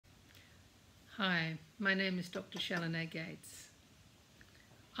Hi, my name is Dr. Chelinay Gates.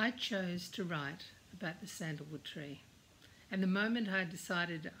 I chose to write about the sandalwood tree, and the moment I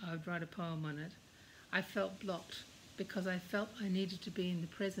decided I would write a poem on it, I felt blocked because I felt I needed to be in the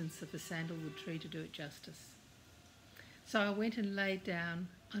presence of a sandalwood tree to do it justice. So I went and laid down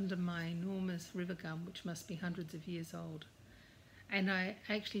under my enormous river gum, which must be hundreds of years old, and I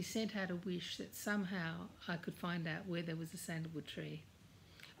actually sent out a wish that somehow I could find out where there was a sandalwood tree.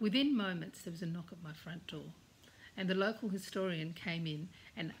 Within moments, there was a knock at my front door, and the local historian came in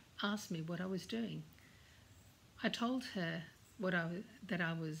and asked me what I was doing. I told her that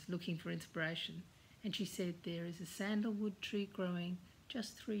I was looking for inspiration, and she said, "There is a sandalwood tree growing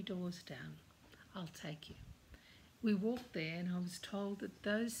just 3 doors down. I'll take you." We walked there, and I was told that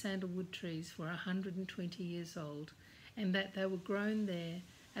those sandalwood trees were 120 years old, and that they were grown there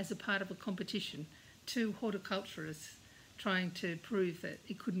as a part of a competition to horticulturists trying to prove that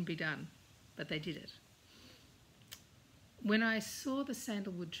it couldn't be done, but they did it. When I saw the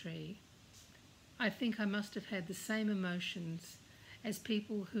sandalwood tree, I think I must have had the same emotions as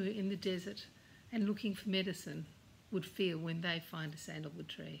people who are in the desert and looking for medicine would feel when they find a sandalwood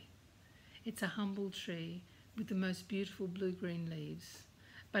tree. It's a humble tree with the most beautiful blue-green leaves,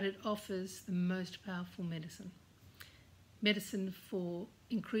 but it offers the most powerful medicine. Medicine for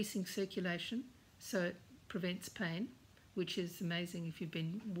increasing circulation, so it prevents pain, which is amazing if you've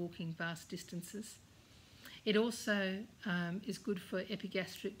been walking vast distances. It also is good for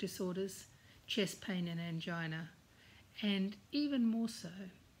epigastric disorders, chest pain and angina, and even more so,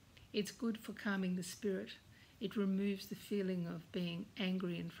 it's good for calming the spirit. It removes the feeling of being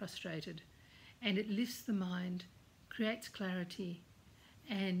angry and frustrated, and it lifts the mind, creates clarity,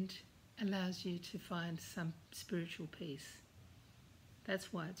 and allows you to find some spiritual peace.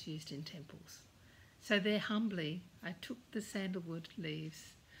 That's why it's used in temples. So there humbly, I took the sandalwood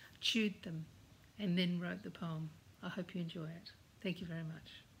leaves, chewed them, and then wrote the poem. I hope you enjoy it. Thank you very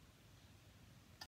much.